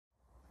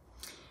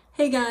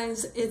Hey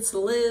guys, it's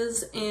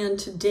Liz, and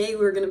today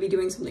we're going to be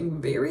doing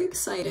something very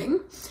exciting.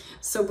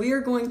 So we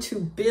are going to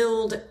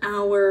build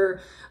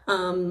our,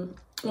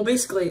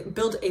 basically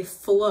build a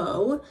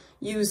flow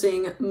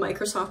using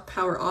Microsoft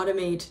Power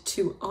Automate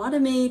to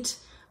automate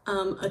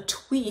a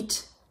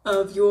tweet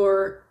of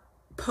your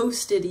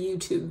posted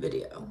YouTube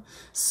video.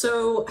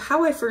 So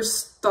how I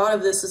first thought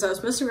of this is I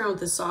was messing around with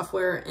this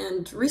software,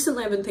 and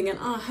recently I've been thinking,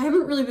 I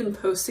haven't really been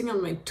posting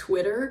on my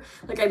Twitter.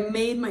 Like, I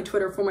made my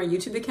Twitter for my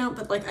YouTube account,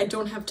 but like I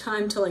don't have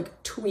time to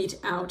like tweet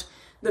out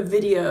the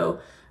video.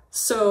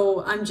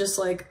 So I'm just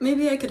like,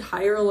 maybe I could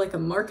hire like a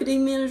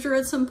marketing manager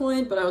at some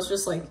point, but I was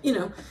just like,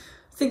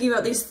 thinking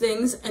about these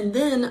things. And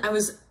then I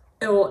was,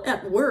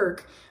 at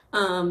work,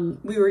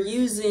 we were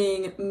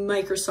using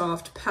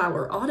Microsoft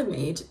Power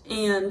Automate,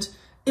 and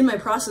in my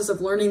process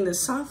of learning this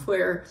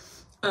software,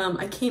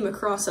 I came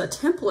across a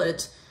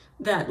template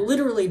that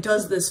literally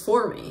does this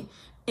for me.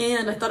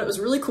 And I thought it was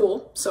really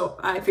cool, so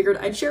I figured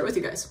I'd share it with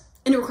you guys.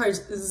 And it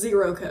requires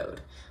zero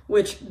code,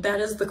 which that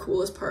is the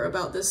coolest part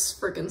about this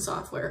freaking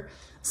software.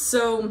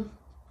 So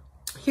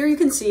here you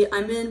can see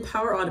I'm in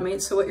Power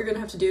Automate. So what you're gonna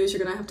have to do is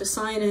you're gonna have to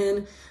sign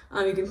in.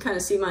 You can kind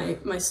of see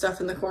my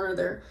stuff in the corner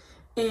there.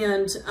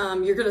 And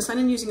you're gonna sign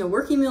in using a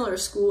work email or a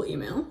school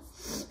email.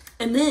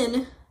 And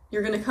then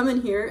you're gonna come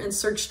in here and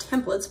search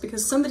templates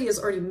because somebody has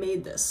already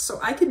made this. So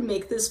I could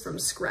make this from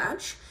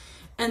scratch,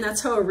 and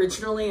that's how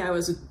originally I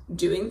was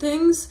doing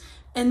things.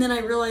 And then I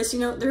realized,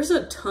 there's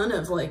a ton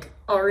of like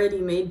already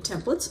made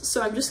templates.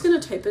 So I'm just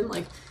gonna type in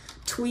like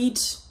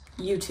tweet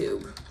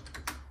YouTube,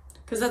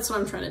 because that's what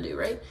I'm trying to do,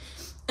 right?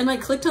 And I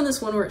clicked on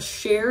this one where it's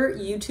share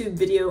YouTube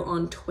video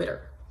on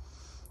Twitter.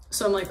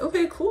 So I'm like,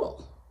 okay,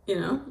 cool,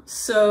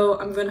 So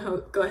I'm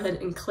gonna go ahead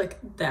and click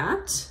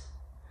that.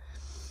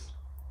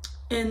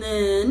 And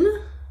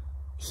then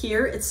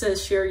here it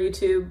says share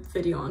YouTube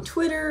video on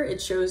Twitter.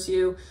 It shows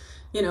you,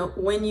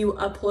 when you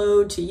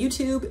upload to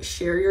YouTube,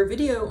 share your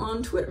video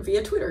on Twitter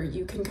via Twitter.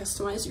 You can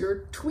customize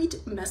your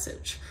tweet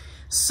message.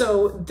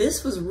 So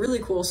this was really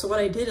cool. So what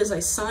I did is I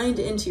signed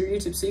into your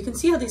YouTube. So you can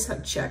see how these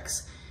have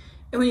checks.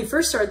 And when you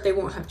first start, they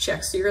won't have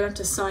checks. So you're gonna have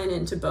to sign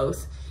into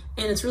both.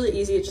 And it's really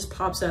easy. It just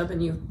pops up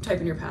and you type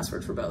in your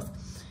password for both.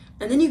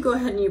 And then you go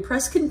ahead and you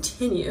press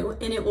continue,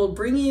 and it will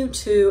bring you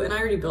to, and I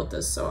already built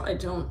this, so I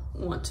don't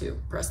want to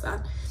press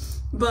that.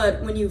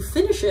 But when you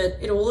finish it,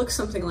 it'll look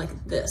something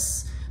like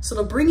this. So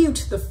it'll bring you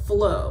to the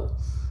flow.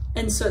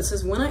 And so it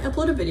says, when I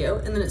upload a video,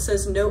 and then it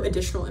says no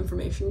additional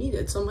information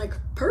needed. So I'm like,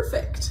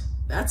 perfect,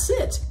 that's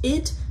it.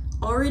 It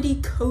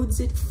already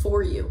codes it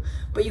for you,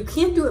 but you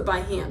can't do it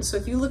by hand. So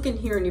if you look in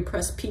here and you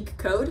press peek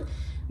code,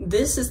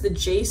 this is the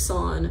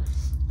JSON,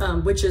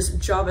 which is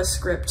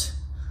JavaScript,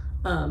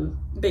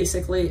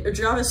 basically, or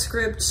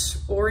JavaScript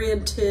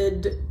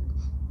oriented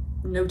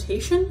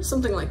notation,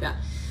 something like that.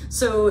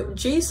 So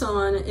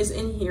JSON is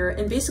in here,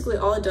 and basically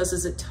all it does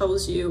is it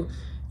tells you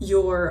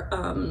your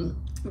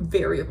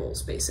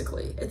variables.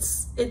 Basically,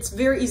 it's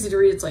very easy to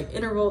read. It's like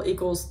interval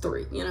equals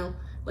 3,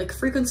 like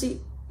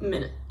frequency,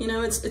 minute.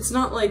 It's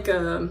not like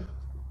a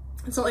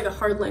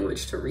hard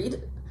language to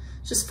read.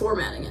 It's just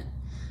formatting it.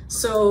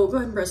 So go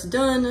ahead and press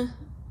done.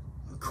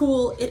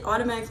 Cool, it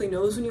automatically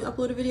knows when you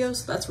upload a video,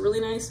 so that's really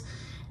nice.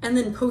 And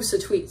then post a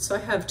tweet. So I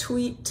have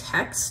tweet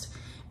text,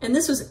 and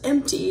this was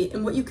empty,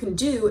 and what you can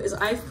do is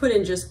I've put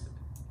in just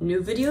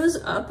new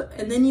videos up,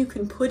 and then you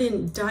can put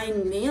in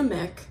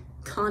dynamic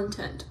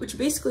content, which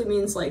basically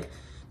means like,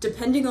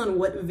 depending on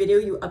what video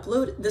you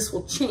upload, this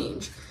will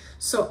change.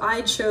 So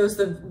I chose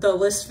the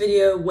list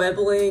video web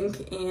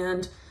link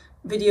and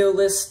video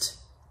list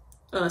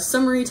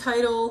summary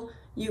title.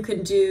 You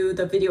can do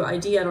the video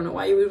ID. I don't know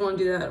why you would want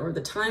to do that, or the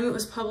time it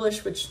was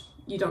published, which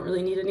you don't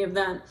really need any of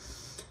that.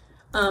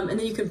 And then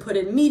you can put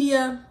in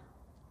media,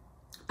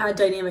 add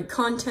dynamic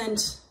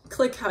content,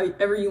 click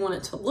however you want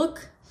it to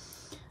look.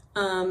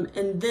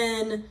 And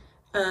then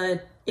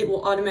it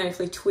will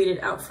automatically tweet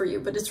it out for you.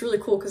 But it's really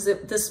cool because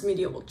this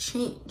media will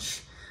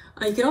change.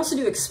 You can also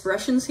do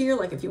expressions here,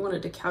 like if you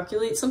wanted to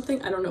calculate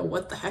something. I don't know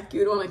what the heck you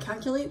would want to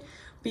calculate,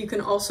 but you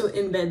can also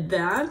embed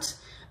that.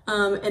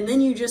 And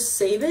then you just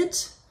save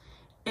it.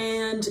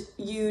 And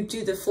you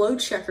do the flow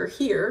checker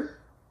here,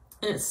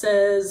 and it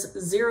says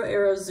 0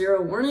 errors,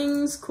 0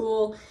 warnings,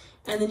 cool.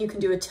 And then you can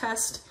do a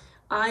test.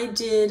 I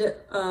did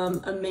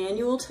a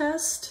manual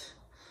test,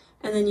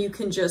 and then you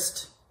can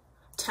just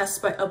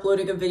test by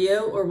uploading a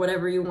video or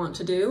whatever you want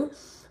to do.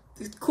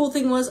 The cool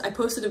thing was I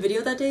posted a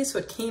video that day, so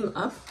it came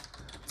up.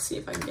 Let's see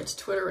if I can get to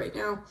Twitter right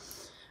now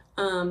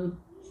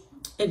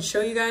and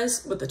show you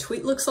guys what the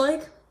tweet looks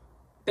like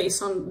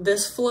based on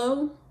this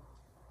flow.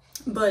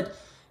 But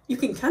you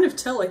can kind of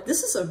tell, like,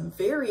 this is a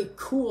very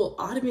cool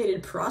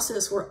automated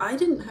process where I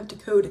didn't have to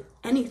code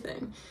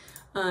anything.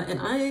 And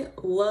I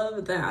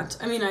love that.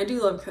 I mean, I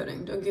do love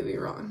coding, don't get me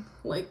wrong.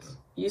 Like,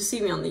 you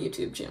see me on the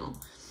YouTube channel.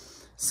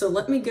 So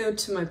let me go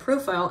to my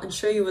profile and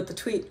show you what the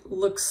tweet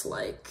looks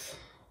like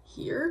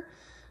here.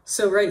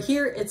 So right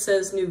here, it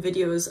says new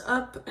video is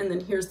up, and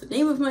then here's the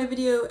name of my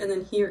video, and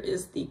then here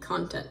is the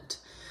content.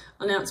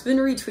 Now it's been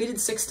retweeted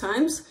 6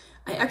 times.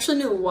 I actually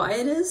know why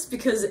it is,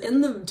 because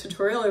in the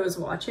tutorial I was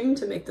watching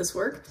to make this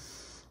work,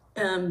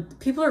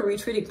 people are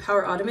retweeting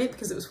Power Automate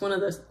because it was one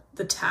of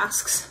the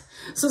tasks.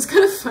 So it's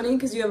kind of funny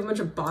because you have a bunch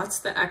of bots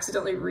that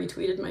accidentally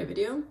retweeted my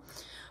video.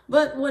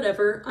 But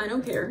whatever, I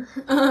don't care.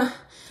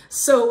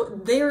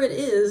 So there it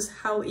is.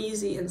 How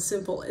easy and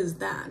simple is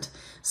that?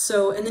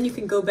 So, and then you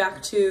can go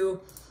back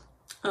to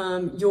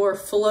your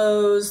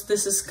flows.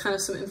 This is kind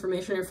of some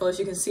information on your flows.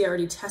 You can see I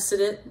already tested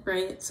it,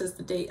 right? It says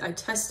the date I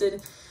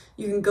tested.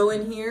 You can go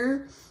in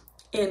here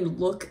and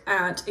look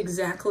at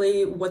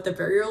exactly what the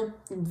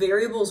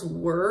variables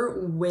were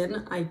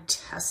when I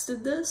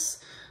tested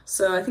this.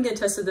 So I think I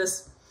tested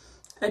this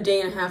a day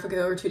and a half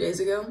ago or 2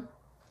 days ago.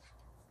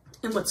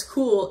 And what's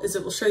cool is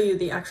it will show you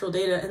the actual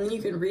data, and then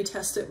you can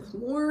retest it with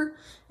more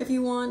if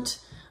you want.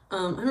 I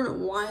don't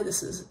know why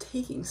this is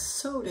taking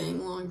so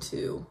dang long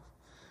to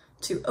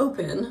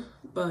open,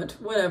 but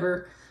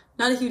whatever.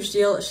 Not a huge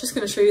deal. It's just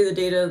going to show you the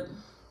data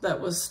that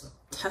was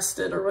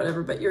tested or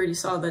whatever, but you already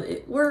saw that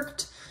it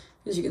worked,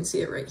 as you can see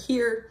it right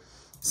here.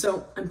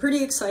 So I'm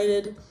pretty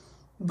excited,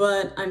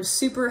 but I'm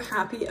super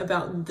happy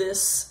about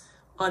this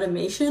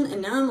automation.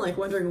 And now I'm like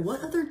wondering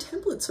what other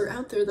templates are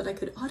out there that I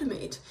could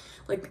automate.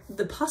 Like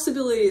the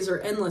possibilities are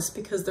endless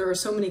because there are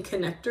so many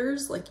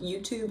connectors. Like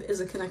YouTube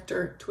is a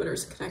connector, Twitter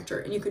is a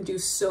connector, and you can do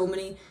so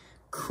many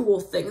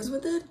cool things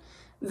with it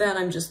that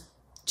I'm just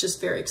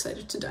very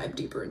excited to dive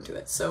deeper into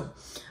it. So,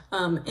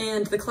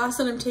 and the class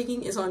that I'm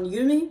taking is on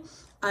Udemy.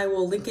 I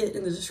will link it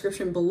in the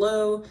description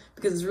below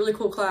because it's a really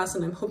cool class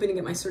and I'm hoping to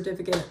get my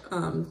certificate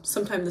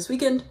sometime this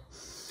weekend.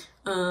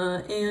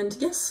 And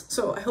yes,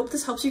 so I hope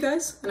this helps you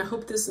guys, and I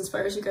hope this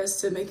inspires you guys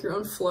to make your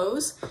own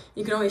flows.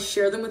 You can always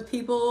share them with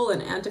people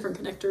and add different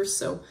connectors.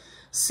 So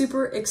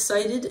super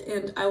excited,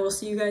 and I will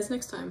see you guys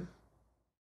next time.